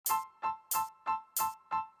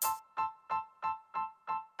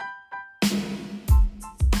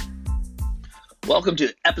Welcome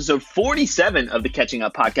to episode 47 of the Catching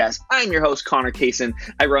Up Podcast. I'm your host, Connor Kaysen.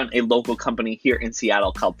 I run a local company here in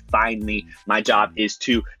Seattle called Find Me. My job is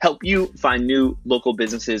to help you find new local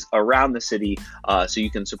businesses around the city so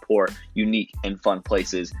you can support unique and fun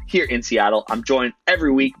places here in Seattle. I'm joined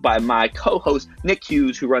every week by my co-host, Nick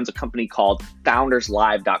Hughes, who runs a company called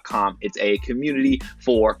FoundersLive.com. It's a community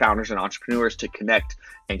for founders and entrepreneurs to connect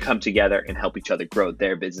and come together and help each other grow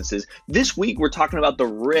their businesses. This week, we're talking about the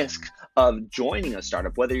risk of joining a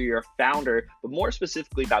startup, whether you're a founder, but more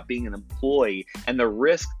specifically about being an employee and the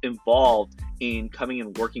risk involved in coming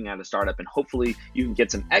and working at a startup. And hopefully you can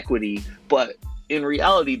get some equity, but in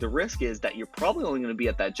reality, the risk is that you're probably only going to be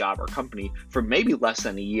at that job or company for maybe less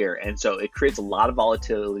than a year. And so it creates a lot of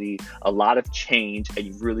volatility, a lot of change, and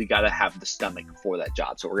you've really got to have the stomach for that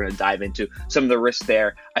job. So we're going to dive into some of the risks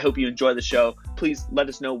there. I hope you enjoy the show. Please let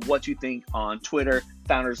us know what you think on Twitter,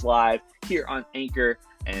 Founders Live, here on Anchor,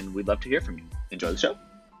 and we'd love to hear from you. Enjoy the show.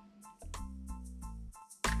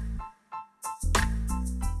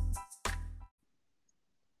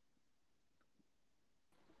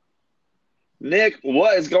 Nick,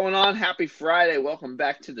 what is going on? Happy Friday. Welcome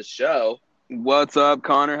back to the show. What's up,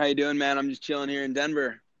 Connor? How you doing, man? I'm just chilling here in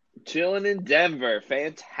Denver. Chilling in Denver.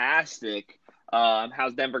 Fantastic.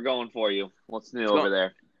 How's Denver going for you? What's new over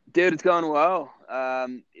there? Dude, it's going well.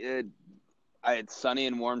 It's sunny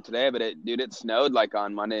and warm today, but it snowed like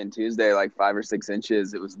on Monday and Tuesday, like 5 or 6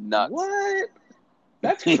 inches. It was nuts. What?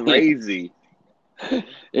 That's crazy.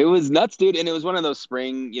 It was nuts, dude. And it was one of those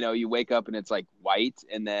spring, you wake up and it's like white,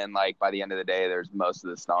 and then like by the end of the day, there's most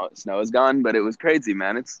of the snow is gone. But it was crazy,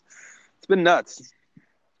 man. It's been nuts.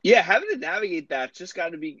 Yeah, having to navigate that just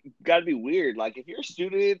got to be weird. Like if you're a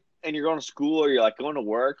student and you're going to school or you're like going to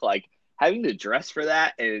work, like having to dress for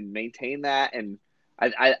that and maintain that, and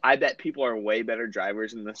I bet people are way better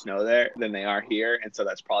drivers in the snow there than they are here, and so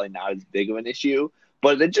that's probably not as big of an issue.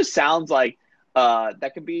 But it just sounds like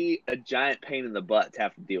that could be a giant pain in the butt to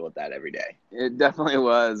have to deal with that every day. It definitely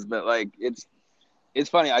was, but like it's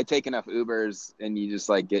funny. I take enough Ubers, and you just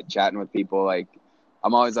like get chatting with people. Like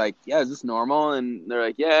I'm always like, "Yeah, is this normal?" And they're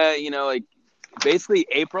like, "Yeah, like basically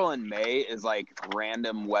April and May is like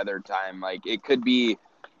random weather time. Like it could be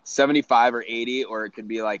 75 or 80, or it could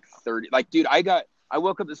be like 30. Like, dude, I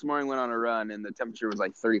woke up this morning, went on a run, and the temperature was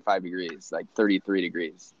like 35 degrees, like 33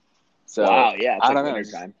 degrees. So wow, yeah, it's I don't like know.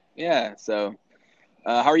 winter time. Yeah. So,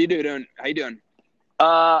 how are you doing? How you doing?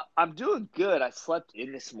 I'm doing good. I slept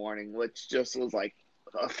in this morning, which just was like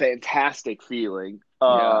a fantastic feeling.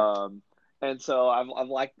 Yeah. And so I've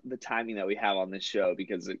liked the timing that we have on this show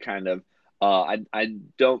because it kind of I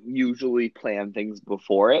don't usually plan things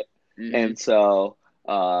before it, and so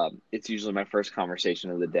it's usually my first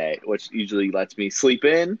conversation of the day, which usually lets me sleep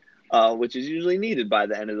in, which is usually needed by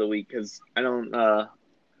the end of the week because I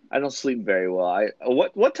don't sleep very well.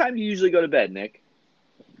 What time do you usually go to bed, Nick?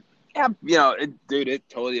 Yeah, dude, it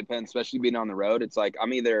totally depends, especially being on the road. It's like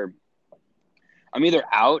I'm either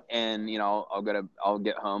out and, I'll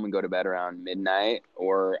get home and go to bed around midnight,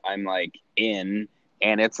 or I'm like in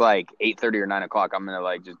and it's like 8:30 or 9 o'clock. I'm going to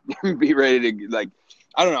like just be ready to like,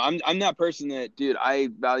 I don't know. I'm that person that, dude, I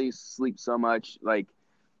value sleep so much. Like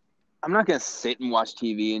I'm not going to sit and watch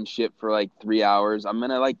TV and shit for like 3 hours. I'm going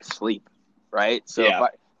to like sleep. Right. So Yeah. if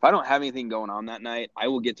I don't have anything going on that night, I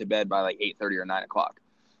will get to bed by like 8:30 or 9 o'clock.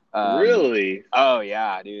 Really? Oh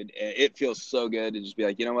yeah, dude. It feels so good to just be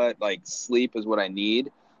like, you know what? Like sleep is what I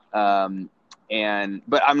need. But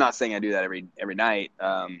I'm not saying I do that every night.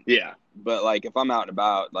 Yeah. But like if I'm out and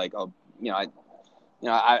about, like I'll,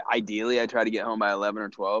 ideally I try to get home by 11 or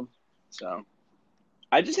 12. So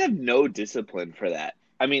I just have no discipline for that.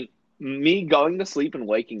 I mean, me going to sleep and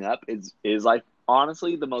waking up is like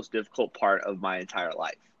honestly the most difficult part of my entire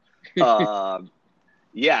life.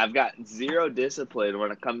 Yeah, I've got zero discipline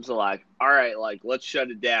when it comes to like, all right, like let's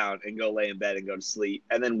shut it down and go lay in bed and go to sleep.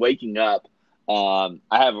 And then waking up, I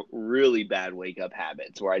have really bad wake up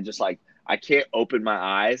habits where I just like, I can't open my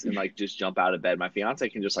eyes and like just jump out of bed. My fiance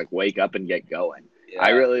can just like wake up and get going. yeah. I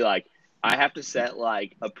really like, I have to set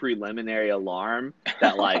like a preliminary alarm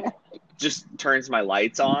that like just turns my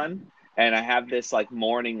lights on. And I have this like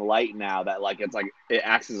morning light now that like, it's like, it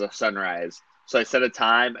acts as a sunrise. So I set a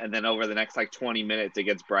time, and then over the next like 20 minutes, it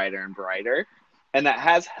gets brighter and brighter. And that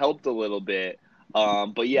has helped a little bit.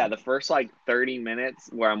 But yeah, the first like 30 minutes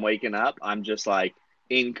where I'm waking up, I'm just like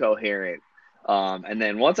incoherent. And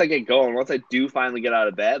then once I get going, once I do finally get out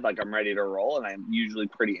of bed, like I'm ready to roll, and I'm usually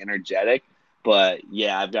pretty energetic. But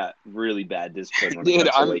yeah, I've got really bad discipline when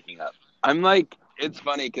it comes to waking up. I'm like, it's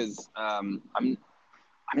funny because I'm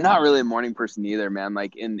not really a morning person either, man.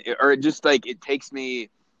 Like or just like it takes me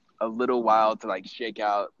a little while to like shake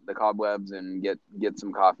out the cobwebs and get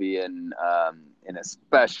some coffee, and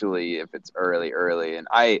especially if it's early. And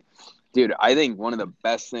I think one of the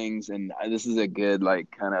best things, and this is a good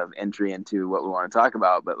like kind of entry into what we want to talk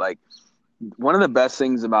about, but like one of the best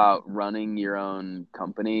things about running your own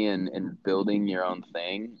company and building your own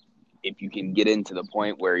thing, if you can get into the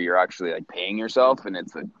point where you're actually like paying yourself and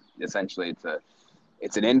essentially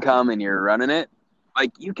it's an income and you're running it,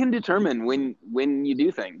 like you can determine when you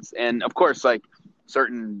do things. And of course, like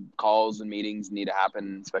certain calls and meetings need to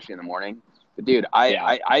happen, especially in the morning. But dude,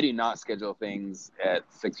 I do not schedule things at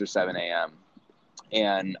 6 or 7 a.m.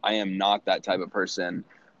 And I am not that type of person.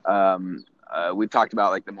 We've talked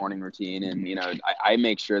about like the morning routine, and, you know, I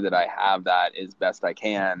make sure that I have that as best I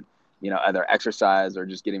can, you know, either exercise or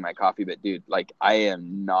just getting my coffee. But dude, like I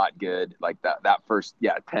am not good like that first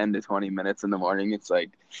 10 to 20 minutes in the morning. It's like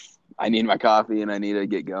I need my coffee and I need to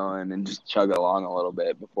get going and just chug along a little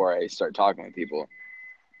bit before I start talking to people.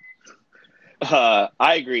 I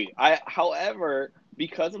agree. However,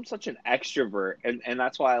 because I'm such an extrovert, and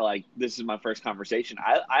that's why like this is my first conversation,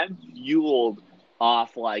 I'm fueled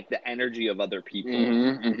off like the energy of other people.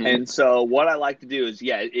 And so what I like to do is,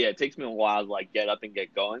 it takes me a while to like get up and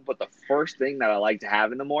get going. But the first thing that I like to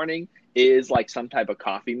have in the morning is like some type of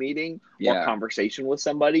coffee meeting or conversation with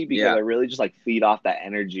somebody, because I really just like feed off that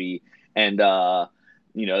energy. And,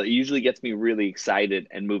 you know, it usually gets me really excited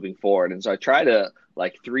and moving forward. And so I try to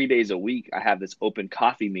like 3 days a week, I have this open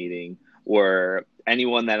coffee meeting where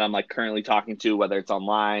anyone that I'm like currently talking to, whether it's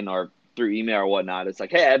online or through email or whatnot, it's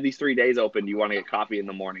like, hey, I have these 3 days open. Do you want to get coffee in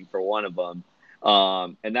the morning for one of them?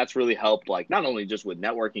 And that's really helped, like, not only just with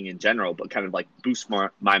networking in general, but kind of like boost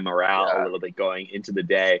my morale a little bit going into the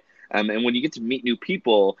day. And when you get to meet new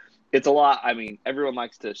people, it's a lot. I mean, everyone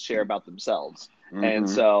likes to share about themselves. And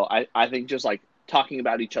so I think just like talking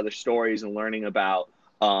about each other's stories and learning about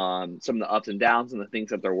some of the ups and downs and the things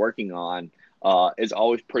that they're working on is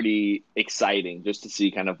always pretty exciting, just to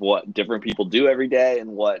see kind of what different people do every day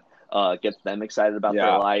and what gets them excited about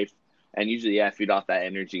their life. And usually, feed off that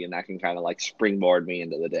energy, and that can kind of like springboard me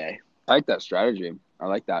into the day. I like that strategy. I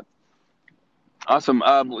like that. Awesome.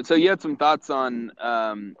 So you had some thoughts on,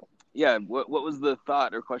 what was the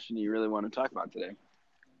thought or question you really want to talk about today?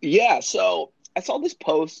 Yeah. So I saw this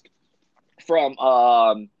post from,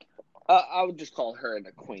 I would just call her an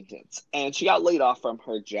acquaintance, and she got laid off from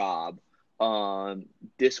her job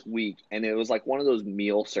this week, and it was like one of those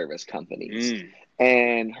meal service companies.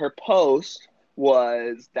 And her post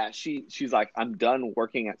was that she's like, I'm done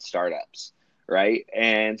working at startups, right?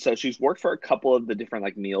 And so she's worked for a couple of the different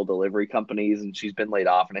like meal delivery companies, and she's been laid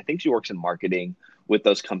off. And I think she works in marketing with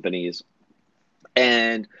those companies.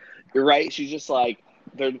 And you're right, she's just like,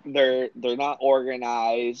 they're not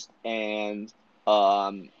organized, and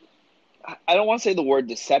I don't want to say the word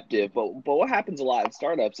deceptive, but what happens a lot in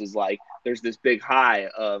startups is like there's this big high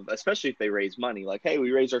of, especially if they raise money, like, hey,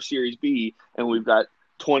 we raised our Series B and we've got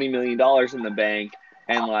 $20 million in the bank,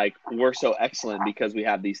 and like we're so excellent because we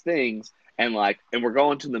have these things, and we're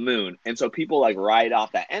going to the moon. And so people like ride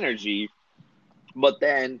off that energy, but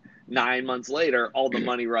then 9 months later, all the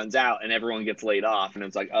money runs out and everyone gets laid off, and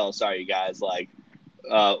it's like, oh, sorry guys, like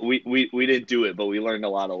we didn't do it, but we learned a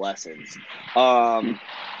lot of lessons.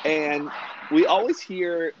 And we always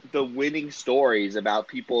hear the winning stories about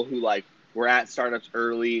people who like were at startups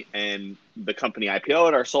early and the company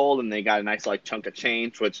IPO'd or sold, and they got a nice like chunk of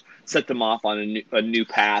change, which set them off on a new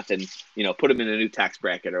path, and, you know, put them in a new tax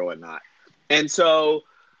bracket or whatnot. And so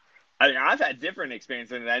I've had different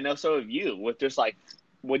experiences, and I know so have you, with just like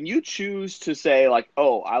when you choose to say like,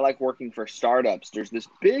 oh, I like working for startups, there's this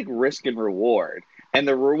big risk and reward. And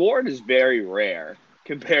the reward is very rare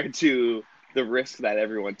compared to the risk that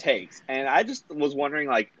everyone takes. And I just was wondering,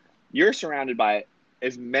 like, you're surrounded by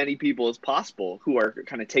as many people as possible who are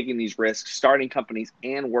kind of taking these risks, starting companies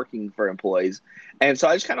and working for employees. And so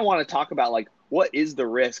I just kind of want to talk about, like, what is the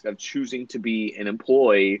risk of choosing to be an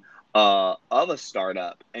employee of a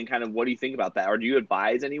startup, and kind of what do you think about that? Or do you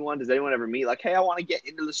advise anyone? Does anyone ever meet like, hey, I want to get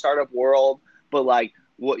into the startup world, but like,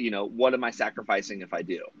 what am I sacrificing if I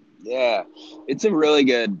do? Yeah, it's a really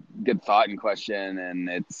good thought and question, and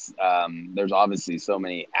it's there's obviously so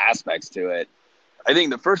many aspects to it. I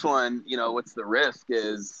think the first one, you know, what's the risk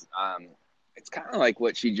is it's kind of like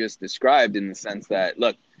what she just described, in the sense that,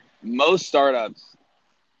 look, most startups,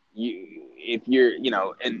 if you're, you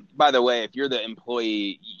know, and by the way, if you're the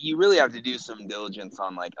employee, you really have to do some diligence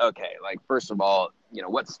on like, okay, like first of all, you know,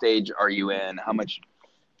 what stage are you in? How much?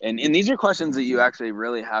 And these are questions that you actually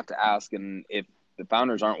really have to ask, and if the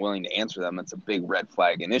founders aren't willing to answer them, that's a big red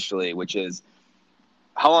flag initially, which is,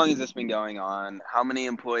 how long has this been going on? How many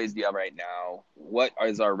employees do you have right now? What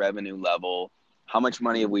is our revenue level? How much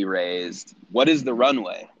money have we raised? What is the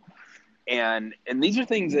runway? And these are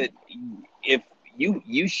things that if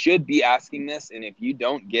you should be asking this, and if you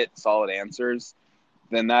don't get solid answers,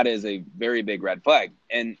 then that is a very big red flag.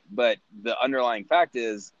 But the underlying fact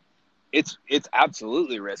is it's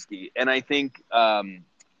absolutely risky. And I think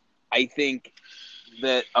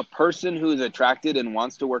that a person who is attracted and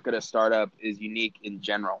wants to work at a startup is unique in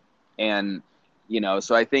general. And,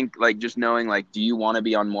 so I think like just knowing like, do you want to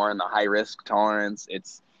be on more in the high risk tolerance?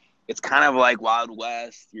 It's kind of like Wild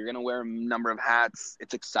West. You're going to wear a number of hats.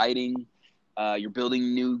 It's exciting. You're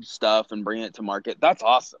building new stuff and bringing it to market. That's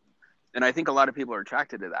awesome. And I think a lot of people are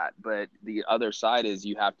attracted to that. But the other side is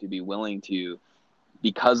you have to be willing to,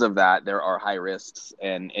 because of that, there are high risks,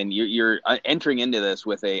 and you're entering into this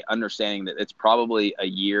with a understanding that it's probably a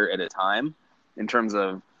year at a time in terms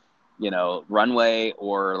of, runway,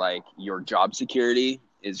 or like your job security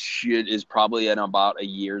is probably in about a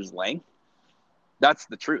year's length. That's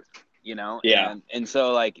the truth, Yeah. And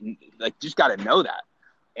so like just got to know that.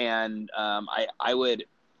 And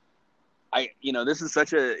this is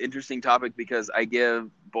such an interesting topic because I give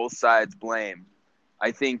both sides blame.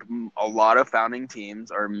 I think a lot of founding teams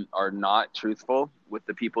are not truthful with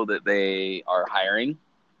the people that they are hiring,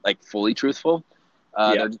 like fully truthful.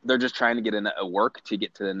 They're just trying to get in a work to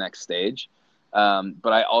get to the next stage.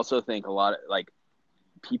 But I also think a lot of like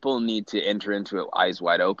people need to enter into it eyes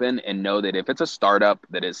wide open and know that if it's a startup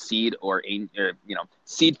that is seed or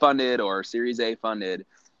seed funded or Series A funded,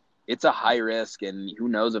 it's a high risk, and who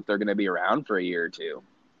knows if they're going to be around for a year or two.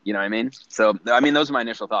 You know what I mean? So those are my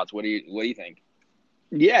initial thoughts. What do you think?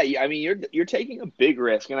 Yeah, I mean, you're taking a big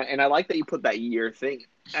risk, and I like that you put that year thing,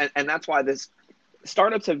 and that's why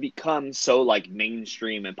startups have become so like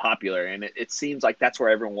mainstream and popular, and it seems like that's where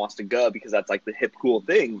everyone wants to go because that's like the hip cool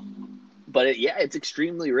thing. But it's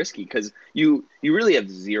extremely risky because you really have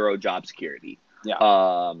zero job security.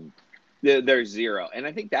 Yeah. There's zero, and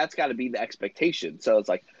I think that's got to be the expectation. So it's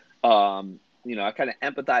like, I kind of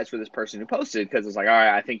empathize for this person who posted because it's like, all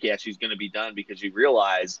right, I think she's going to be done because you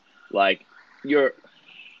realize like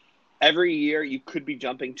every year you could be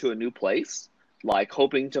jumping to a new place, like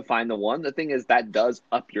hoping to find the one. The thing is that does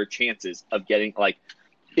up your chances of getting like,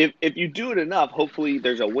 if you do it enough, hopefully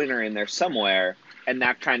there's a winner in there somewhere, and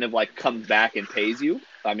that kind of like comes back and pays you.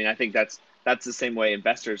 I mean, I think that's the same way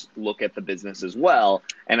investors look at the business as well.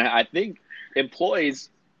 And I think employees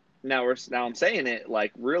now I'm saying it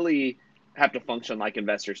like really have to function like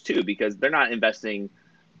investors too, because they're not investing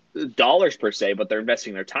dollars per se, but they're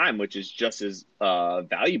investing their time, which is just as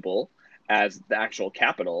valuable as the actual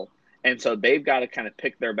capital. And so they've got to kind of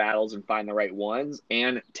pick their battles and find the right ones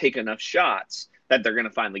and take enough shots that they're going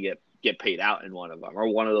to finally get paid out in one of them, or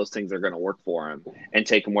one of those things are going to work for them and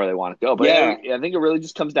take them where they want to go. But Yeah. I think it really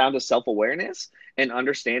just comes down to self-awareness and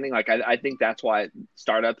understanding. Like, I think that's why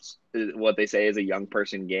startups, what they say is a young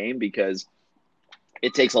person game, because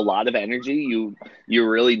it takes a lot of energy. You're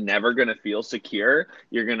really never going to feel secure.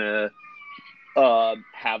 You're going to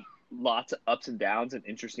have lots of ups and downs and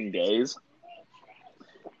interesting days.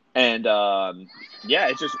 And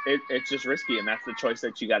it's just risky, and that's the choice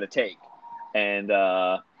that you got to take. And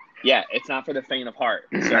it's not for the faint of heart.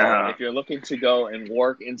 So if you're looking to go and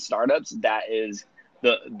work in startups, that is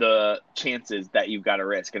the chances that you've got to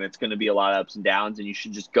risk, and it's going to be a lot of ups and downs. And you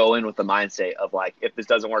should just go in with the mindset of like, if this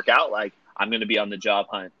doesn't work out, like I'm going to be on the job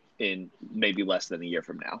hunt in maybe less than a year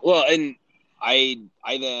from now. Well, and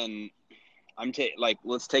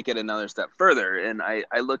let's take it another step further. And I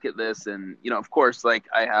look at this, and of course, like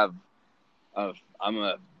I have a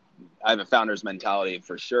founder's mentality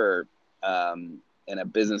for sure, and a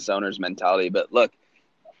business owner's mentality. But look,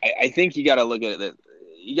 I think you got to look at it.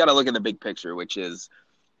 You got to look at the big picture, which is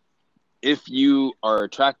if you are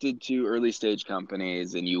attracted to early stage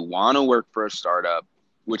companies and you want to work for a startup,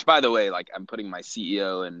 which by the way, like I'm putting my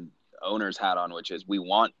CEO and owner's hat on, which is we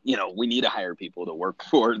need to hire people to work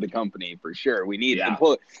for the company for sure. We need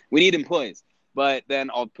employees. But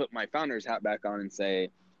then I'll put my founder's hat back on and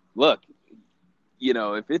say, look,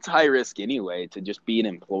 if it's high risk anyway to just be an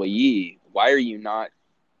employee, why are you not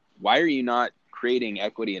creating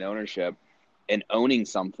equity and ownership and owning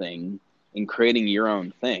something and creating your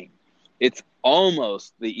own thing? It's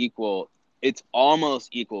almost equal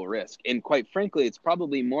risk. And quite frankly, it's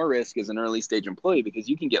probably more risk as an early stage employee because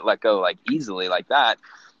you can get let go like easily like that.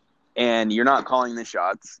 And you're not calling the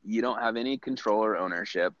shots. You don't have any control or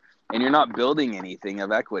ownership, and you're not building anything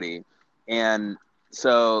of equity. And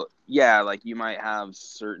so, yeah, like you might have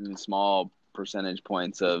certain small percentage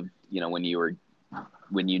points of, when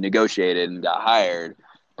you negotiated and got hired,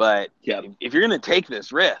 But Yep. if you're going to take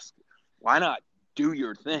this risk, why not do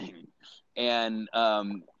your thing? And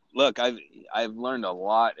look, I've learned a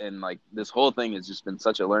lot, and like this whole thing has just been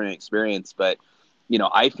such a learning experience. But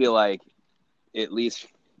I feel like, at least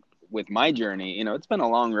with my journey, it's been a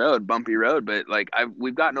long road, bumpy road, but like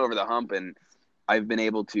we've gotten over the hump, and I've been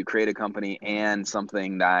able to create a company and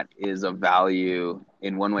something that is of value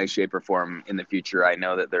in one way, shape, or form in the future. I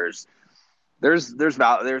know that there's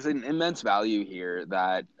an immense value here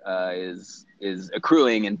that is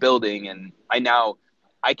accruing and building, and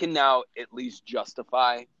I can now at least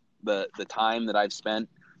justify the time that I've spent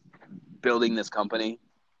building this company.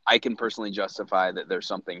 I can personally justify that there's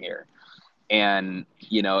something here. And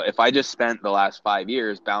if I just spent the last 5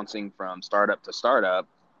 years bouncing from startup to startup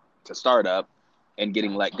to startup and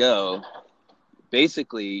getting let go,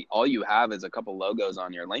 basically all you have is a couple logos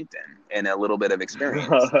on your LinkedIn and a little bit of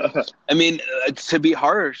experience. I mean, to be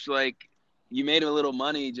harsh, like, you made a little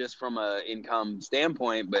money just from a income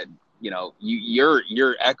standpoint, but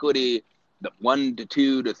your equity, the 1 to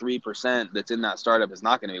 2 to 3% that's in that startup is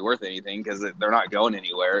not going to be worth anything because they're not going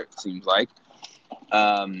anywhere, it seems like.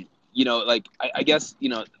 I guess,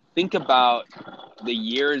 think about the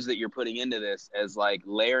years that you're putting into this as like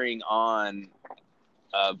layering on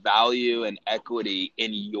value and equity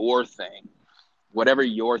in your thing, whatever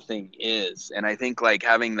your thing is. And I think like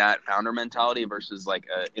having that founder mentality versus like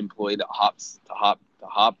an employee that hops to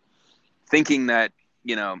hop, thinking that,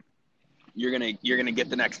 you're going to get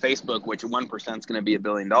the next Facebook, which 1% is going to be $1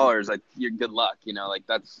 billion. Like, you're good luck, like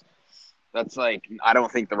that's like, I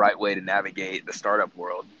don't think the right way to navigate the startup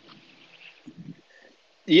world.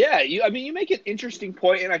 Yeah, you make an interesting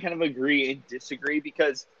point, and I kind of agree and disagree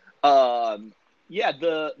because, the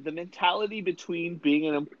mentality between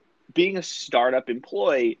being a startup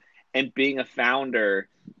employee and being a founder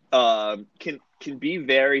can be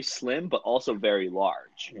very slim, but also very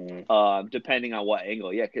large, depending on what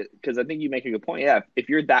angle. Yeah, because I think you make a good point. Yeah, if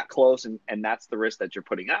you're that close and that's the risk that you're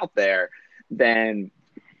putting out there, then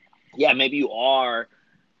yeah, maybe you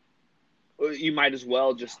might as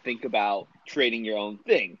well just think about creating your own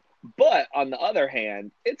thing. But on the other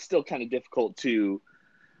hand, it's still kind of difficult to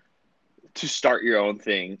start your own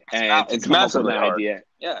thing and it's to come up with massively an hard. idea.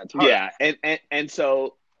 Yeah, it's hard. Yeah, and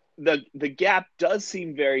so the gap does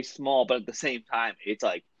seem very small, but at the same time, it's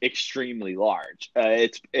like extremely large.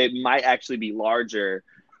 It might actually be larger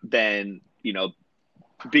than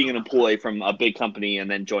being an employee from a big company and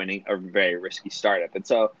then joining a very risky startup. And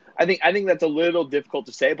so I think that's a little difficult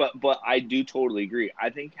to say, but I do totally agree.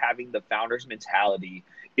 I think having the founder's mentality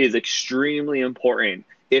is extremely important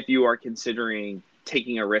if you are considering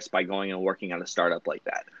taking a risk by going and working on a startup like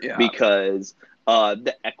that. Yeah. Because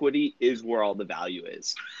the equity is where all the value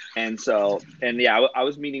is. And so, I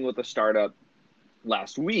was meeting with a startup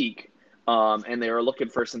last week, and they were looking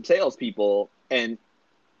for some salespeople, and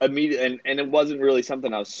it wasn't really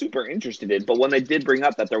something I was super interested in. But when they did bring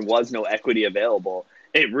up that there was no equity available,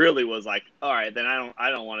 it really was like, all right, then I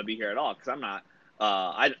don't want to be here at all, because I'm not.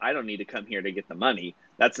 I don't need to come here to get the money.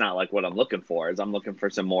 That's not like what I'm looking for. Is I'm looking for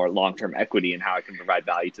some more long-term equity and how I can provide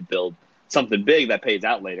value to build something big that pays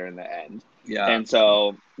out later in the end. Yeah. And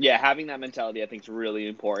so, having that mentality I think is really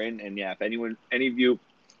important. And if any of you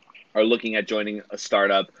are looking at joining a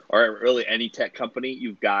startup or really any tech company,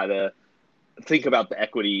 you've got to think about the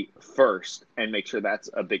equity first and make sure that's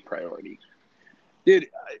a big priority. Dude,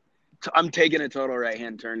 I'm taking a total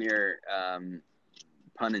right-hand turn here,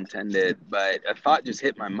 pun intended, but a thought just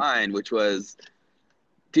hit my mind, which was,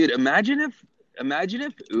 dude, imagine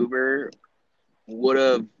if Uber would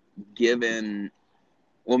have given,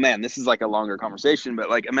 well, man, this is like a longer conversation, but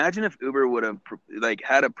like, imagine if Uber would have like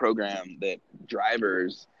had a program that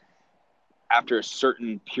drivers, after a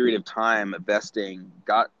certain period of time vesting,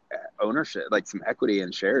 got ownership, like some equity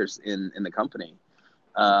and shares in the company.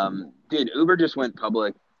 Dude, Uber just went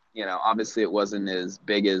public. Obviously it wasn't as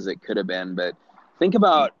big as it could have been, but think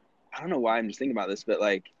about, I don't know why I'm just thinking about this, but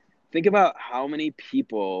like, think about how many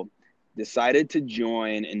people decided to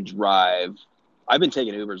join and drive. I've been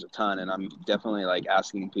taking Ubers a ton, and I'm definitely like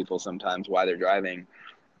asking people sometimes why they're driving.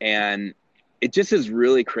 And it just is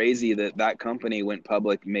really crazy that company went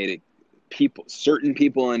public, made it certain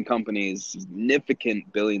people and companies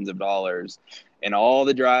significant billions of dollars, and all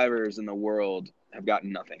the drivers in the world have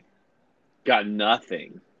gotten nothing. Got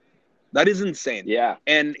nothing. That is insane. Yeah.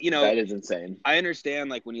 And that is insane. I understand,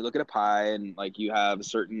 like, when you look at a pie and like you have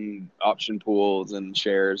certain option pools and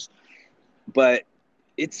shares, but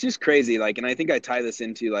it's just crazy. Like, and I think I tie this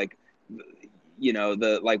into like,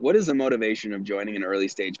 what is the motivation of joining an early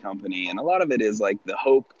stage company? And a lot of it is like the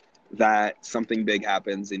hope that something big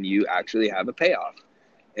happens and you actually have a payoff.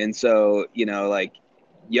 And so, like,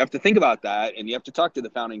 you have to think about that, and you have to talk to the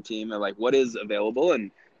founding team of like what is available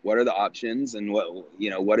and what are the options, and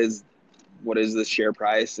what is the share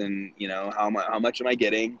price, and how much am I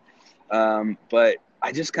getting. But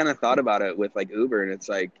I just kind of thought about it with like Uber, and it's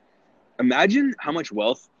like, imagine how much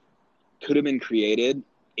wealth could have been created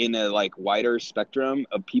in a like wider spectrum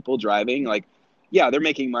of people driving. Like, yeah, they're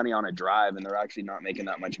making money on a drive and they're actually not making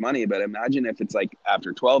that much money. But imagine if it's like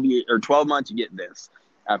after 12 years or 12 months, you get this.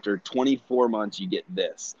 After 24 months, you get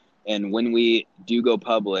this. And when we do go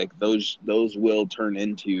public, those will turn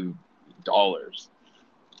into dollars.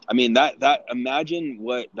 I mean, that imagine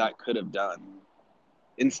what that could have done.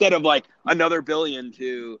 Instead of like another billion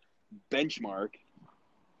to Benchmark,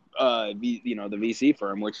 the VC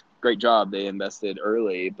firm, which great job, they invested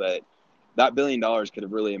early, but that $1 billion could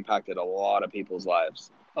have really impacted a lot of people's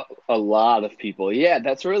lives. A lot of people. Yeah,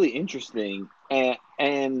 that's really interesting.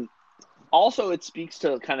 And also it speaks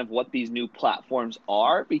to kind of what these new platforms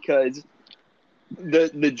are, because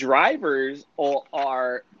the drivers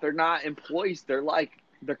they're not employees.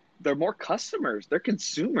 They're more customers. They're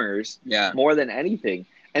consumers more than anything.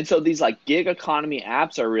 And so these like gig economy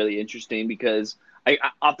apps are really interesting because I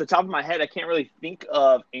off the top of my head, I can't really think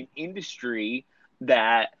of an industry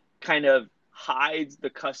that kind of hides the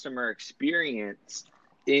customer experience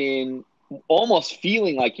in almost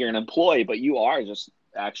feeling like you're an employee, but you are just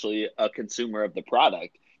actually a consumer of the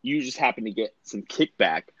product. You just happen to get some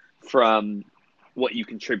kickback from what you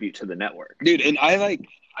contribute to the network. Dude, and I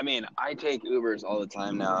take Ubers all the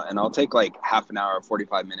time now, and I'll take like half an hour,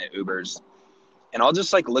 45-minute Ubers, and I'll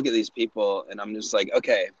just like look at these people and I'm just like,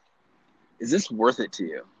 okay, is this worth it to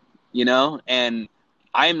you? And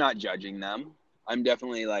I'm not judging them. I'm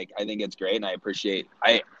definitely like, I think it's great, and I appreciate.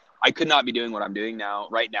 I could not be doing what I'm doing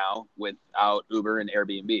right now without Uber and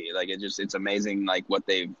Airbnb. Like it's amazing like what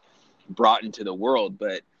they've brought into the world.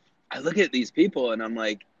 But I look at these people and I'm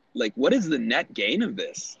like, what is the net gain of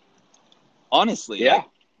this? Honestly, yeah.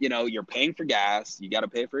 Like, you're paying for gas, you got to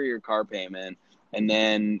pay for your car payment, and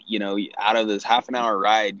then out of this half an hour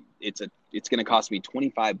ride, it's going to cost me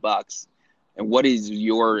 $25. And what is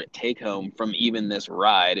your take home from even this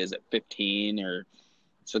ride? Is it 15 or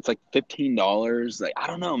so? It's like $15. Like, I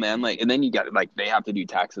don't know, man. Like, and then you got like, they have to do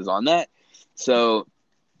taxes on that. So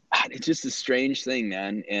it's just a strange thing,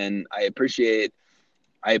 man. And I appreciate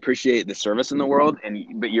the service in the world.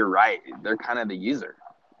 But you're right. They're kind of the user.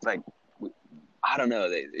 It's like, I don't know.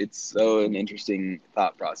 It's so an interesting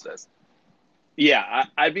thought process. Yeah.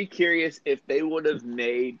 I'd be curious if they would have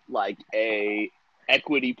made like a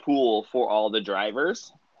equity pool for all the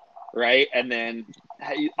drivers, right? And then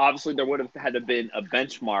obviously there would have had to been a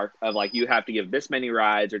benchmark of like, you have to give this many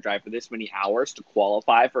rides or drive for this many hours to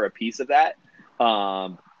qualify for a piece of that.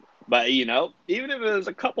 But even if it was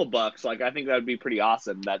a couple bucks, like I think that would be pretty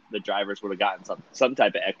awesome that the drivers would have gotten some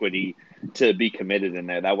type of equity to be committed in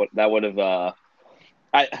there. That would have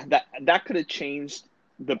that could have changed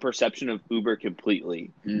the perception of Uber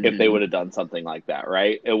completely if they would have done something like that,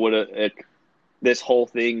 right? It would have this whole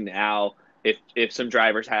thing now, if some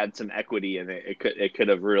drivers had some equity in it, it could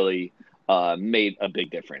have really made a big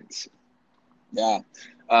difference. Yeah.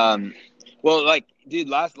 Well, like, dude,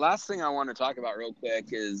 last thing I want to talk about real quick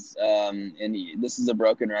is, and this is a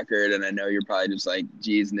broken record, and I know you're probably just like,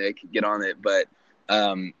 geez, Nick, get on it. But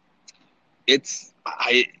it's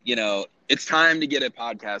time to get a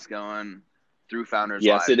podcast going through Founders Live.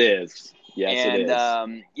 Yes, it is. Yes, and, it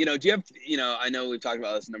is. Do you have, I know we've talked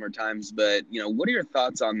about this a number of times, but, what are your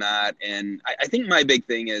thoughts on that? And I think my big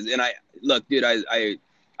thing is, and look, dude, I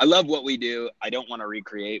love what we do. I don't want to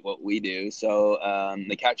recreate what we do. So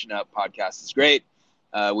the Catching Up podcast is great.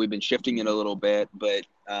 We've been shifting it a little bit, but,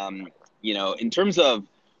 in terms of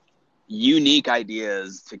unique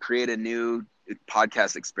ideas to create a new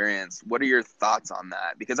podcast experience, what are your thoughts on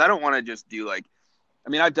that? Because I don't want to just do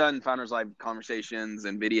I've done Founders Live conversations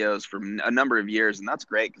and videos for a number of years, and that's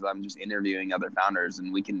great because I'm just interviewing other founders,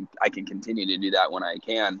 and I can continue to do that when I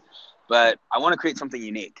can. But I want to create something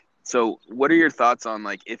unique. So what are your thoughts on,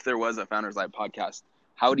 like, if there was a Founders Live podcast,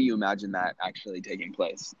 how do you imagine that actually taking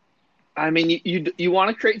place? I mean, you want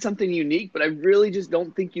to create something unique, but I really just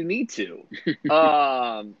don't think you need to.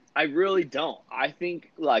 I really don't. I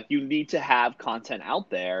think, like, you need to have content out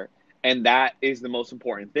there, and that is the most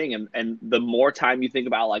important thing. And the more time you think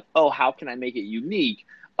about, like, oh, how can I make it unique,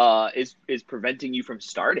 is preventing you from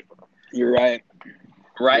starting. You're right.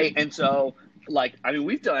 Right? And so, like, I mean,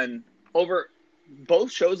 we've done over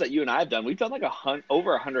both shows that you and I have done, we've done like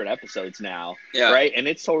over 100 episodes now, right? And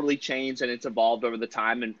it's totally changed and it's evolved over the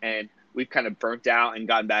time, and we've kind of burnt out and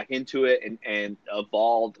gotten back into it and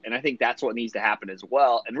evolved. And I think that's what needs to happen as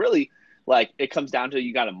well. And really, like, it comes down to,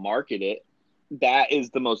 you got to market it that is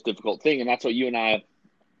the most difficult thing. And that's what you and I,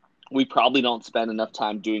 we probably don't spend enough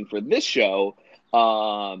time doing for this show.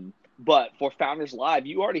 But for Founders Live,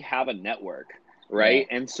 you already have a network, right?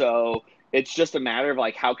 Yeah. And so it's just a matter of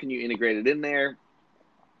like, how can you integrate it in there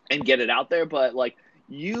and get it out there? But like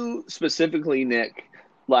you specifically, Nick,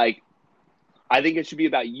 like I think it should be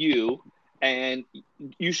about you, and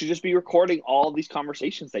you should just be recording all these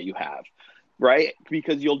conversations that you have, right?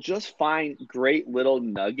 Because you'll just find great little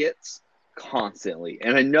nuggets constantly.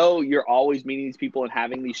 And I know you're always meeting these people and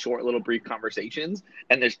having these short little brief conversations,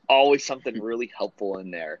 and there's always something really helpful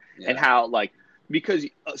in there. Yeah. And how like because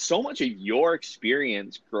so much of your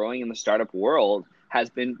experience growing in the startup world has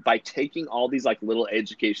been by taking all these like little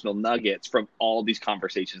educational nuggets from all these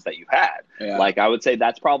conversations that you've had. Yeah. Like I would say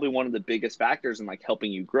that's probably one of the biggest factors in like helping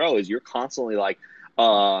you grow is you're constantly like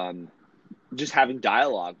just having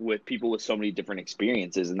dialogue with people with so many different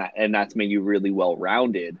experiences, and that's made you really well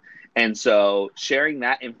rounded. And so sharing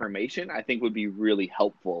that information I think would be really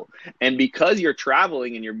helpful. And because you're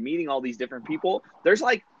traveling and you're meeting all these different people, there's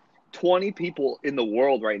like 20 people in the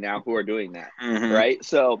world right now who are doing that. Mm-hmm. Right?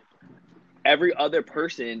 So every other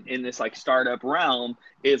person in this like startup realm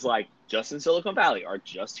is like just in Silicon Valley or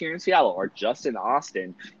just here in Seattle or just in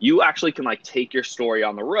Austin. You actually can like take your story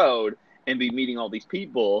on the road and be meeting all these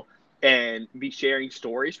people and be sharing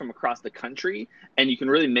stories from across the country, and you can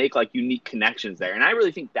really make like unique connections there. And I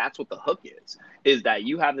really think that's what the hook is that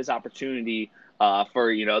you have this opportunity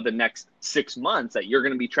for the next 6 months that you're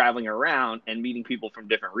going to be traveling around and meeting people from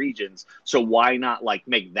different regions. So why not like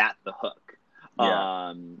make that the hook?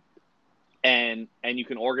 Yeah. And you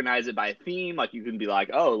can organize it by theme. Like you can be like,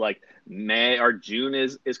 oh, like May or June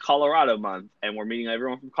is Colorado month, and we're meeting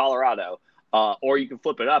everyone from Colorado. Or you can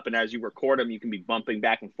flip it up, and as you record them, you can be bumping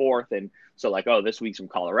back and forth. And so like, oh, this week's from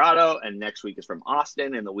Colorado, and next week is from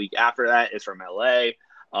Austin, and the week after that is from LA.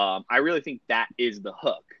 I really think that is the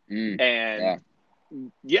hook. And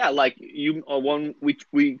yeah, like when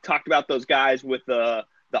we talked about those guys with the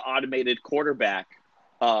automated quarterback,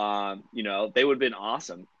 they would have been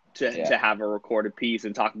awesome to have a recorded piece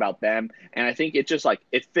and talk about them. And I think it just like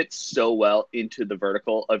it fits so well into the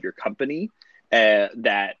vertical of your company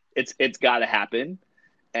that it's got to happen.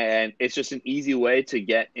 And it's just an easy way to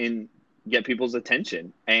get people's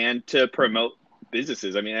attention and to promote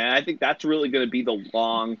businesses. I mean, I think that's really going to be the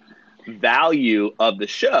long value of the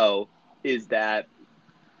show, is that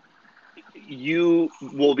you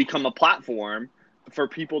will become a platform for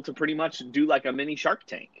people to pretty much do like a mini Shark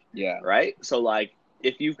Tank. Yeah. Right. So like,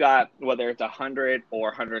 if you've got, whether it's 100 or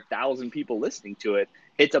 100,000 people listening to it,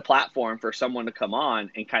 it's a platform for someone to come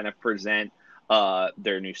on and kind of present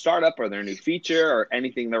their new startup or their new feature or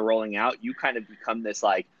anything they're rolling out. You kind of become this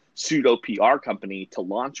like pseudo PR company to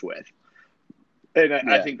launch with. And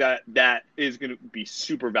I think that is going to be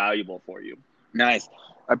super valuable for you. Nice.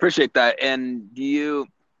 I appreciate that. And should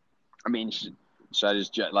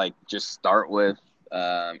I just start with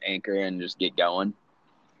Anchor and just get going?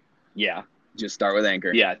 Yeah. Just start with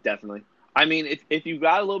Anchor. Yeah, definitely. I mean, if you've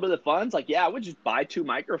got a little bit of funds, like, yeah, I would just buy 2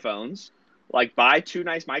 microphones, like buy 2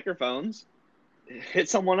 nice microphones, hit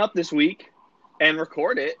someone up this week and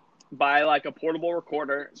record it, buy like a portable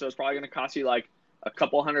recorder. So it's probably going to cost you like a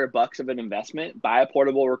couple $100 of an investment. Buy a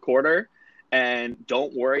portable recorder and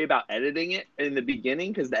don't worry about editing it in the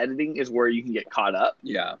beginning, because the editing is where you can get caught up.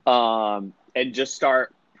 Yeah. And just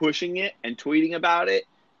start pushing it and tweeting about it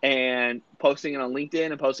and posting it on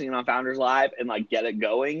LinkedIn and posting it on Founders Live and like get it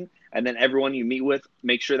going. And then everyone you meet with,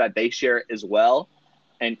 make sure that they share it as well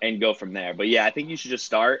and go from there. But yeah, I think you should just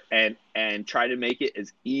start and try to make it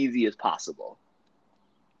as easy as possible.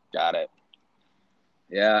 Got it.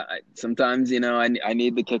 Yeah. Sometimes, I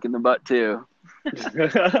need the kick in the butt too.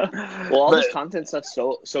 Well, this content stuff's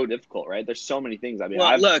so difficult, right? There's so many things. I mean,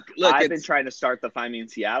 I've been trying to start the Find Me in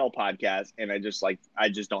Seattle podcast, and I just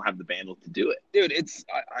don't have the bandwidth to do it, dude.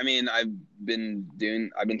 I've been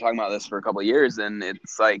talking about this for a couple of years, and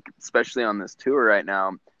it's like, especially on this tour right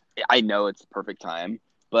now, I know it's the perfect time,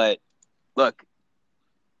 but look,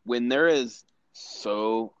 when there is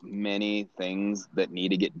so many things that need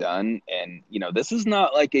to get done, and this is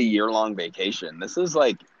not like a year-long vacation. This is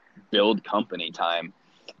like build company time.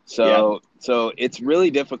 So it's really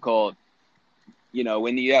difficult,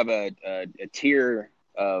 when you have a tier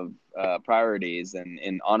of priorities,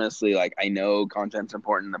 and honestly, like, I know content's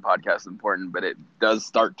important, the podcast is important, but it does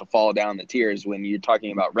start to fall down the tiers when you're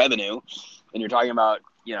talking about revenue and you're talking about,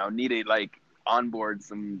 needing like onboard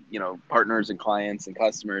some, partners and clients and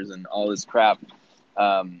customers and all this crap.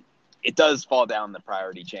 It does fall down the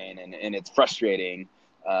priority chain, and it's frustrating.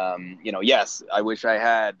 Yes, I wish I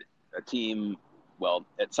had a team. Well,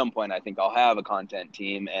 at some point, I think I'll have a content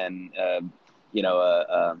team and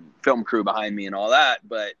a film crew behind me and all that.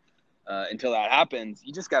 But until that happens,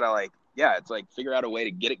 you just got to it's like figure out a way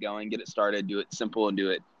to get it going, get it started, do it simple and do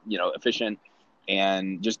it, efficient,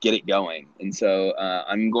 and just get it going. And so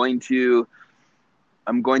I'm going to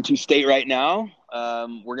state right now,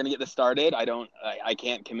 we're going to get this started. I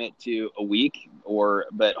can't commit to a week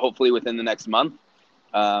but hopefully within the next month.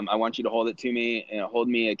 I want you to hold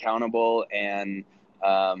me accountable, and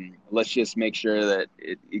let's just make sure that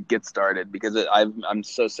it gets started, because I'm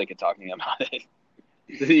so sick of talking about it.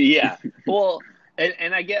 Yeah. Well,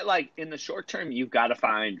 and I get, like, in the short term, you've got to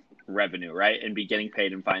find revenue, right? And be getting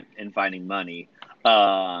paid and finding money.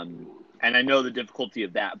 And I know the difficulty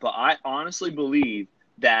of that, but I honestly believe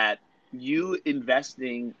that you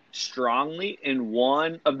investing strongly in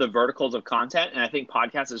one of the verticals of content, and I think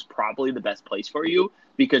podcast is probably the best place for you,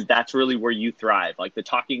 because that's really where you thrive. Like, the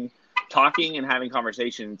talking and having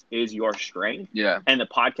conversations is your strength. Yeah. And the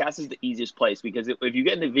podcast is the easiest place, because if you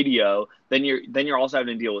get into video, then you're also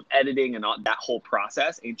having to deal with editing and all, that whole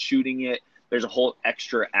process, and shooting it. There's a whole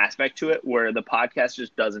extra aspect to it, where the podcast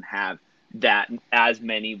just doesn't have that as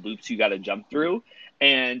many loops you got to jump through.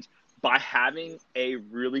 And by having a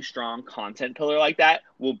really strong content pillar like that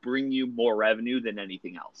will bring you more revenue than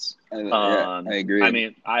anything else. I agree. I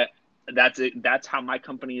mean, that's how my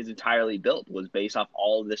company is entirely built, was based off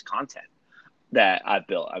all of this content that I've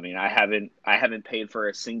built. I mean, I haven't paid for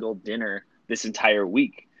a single dinner this entire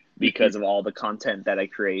week because of all the content that I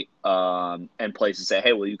create, and places say,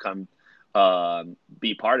 hey, will you come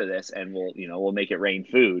be part of this, and we'll make it rain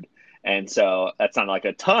food. And so that's not like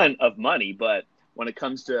a ton of money, but when it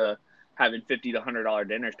comes to having $50 to $100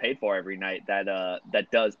 dinners paid for every night, that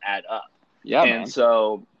does add up. Yeah, and man.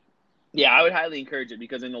 So, yeah, I would highly encourage it,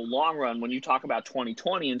 because in the long run, when you talk about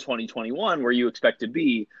 2020 and 2021, where you expect to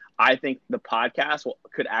be, I think the podcast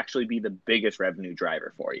could actually be the biggest revenue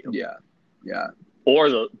driver for you. Yeah. Or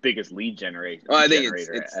the biggest lead generator. Well, I think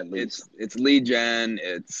it's lead gen.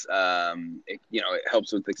 It's it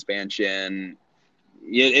helps with expansion.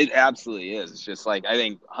 It absolutely is. It's just like, I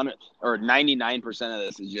think 99% of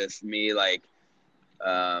this is just me, like,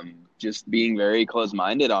 just being very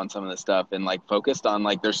close-minded on some of this stuff, and like focused on,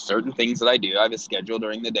 like, there's certain things that I do. I have a schedule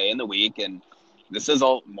during the day and the week, and this is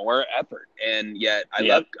all more effort. And yet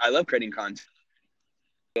I love creating content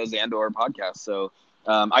and/or podcasts. So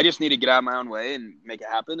I just need to get out of my own way and make it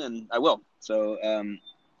happen, and I will. So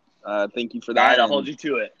thank you for that. All right, I'll hold you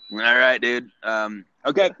to it. All right, dude.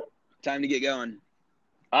 Okay, time to get going.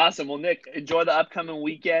 Awesome. Well, Nick, enjoy the upcoming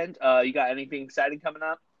weekend. You got anything exciting coming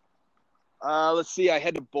up? Let's see. I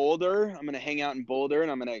head to Boulder. I'm gonna hang out in Boulder, and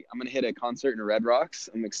I'm gonna hit a concert in Red Rocks.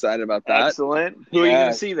 I'm excited about that. Excellent. Who are you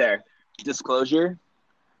gonna see there? Disclosure.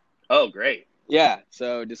 Oh, great. Yeah.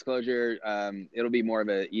 So Disclosure. It'll be more of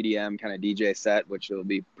a EDM kind of DJ set, which will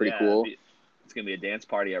be pretty cool. It's gonna be a dance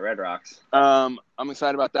party at Red Rocks. I'm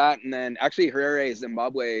excited about that. And then actually, Harare,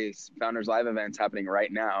 Zimbabwe's Founders Live event's happening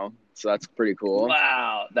right now, so that's pretty cool.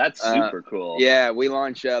 Wow, that's super cool. Yeah, we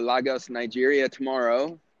launch Lagos, Nigeria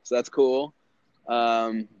tomorrow, so that's cool.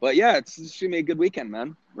 But yeah, it's gonna be a good weekend,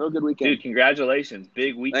 man. Real good weekend. Dude, congratulations.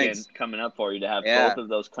 Big weekend Thanks. coming up for you to have both of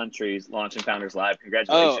those countries launching Founders Live.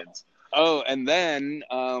 Congratulations. Oh, and then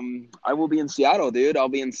I will be in Seattle, dude. I'll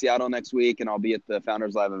be in Seattle next week, and I'll be at the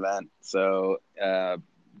Founders Live event. So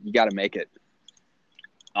you got to make it.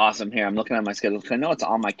 Awesome. Here, I'm looking at my schedule. I know it's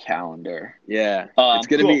on my calendar. Yeah. It's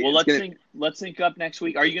gonna be. Well, let's sync up next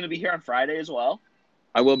week. Are you going to be here on Friday as well?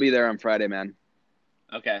 I will be there on Friday, man.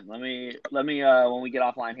 Okay. Let me. When we get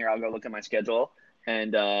offline here, I'll go look at my schedule,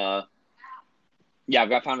 and yeah, I've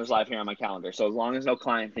got Founders Live here on my calendar. So as long as no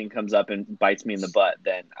client thing comes up and bites me in the butt,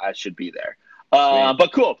 then I should be there.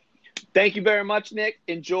 But cool. Thank you very much, Nick.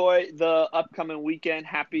 Enjoy the upcoming weekend.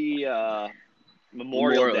 Happy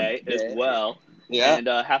Memorial Day as well. Yeah. And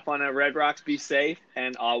have fun at Red Rocks. Be safe.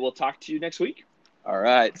 And we'll talk to you next week. All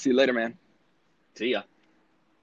right. See you later, man. See ya.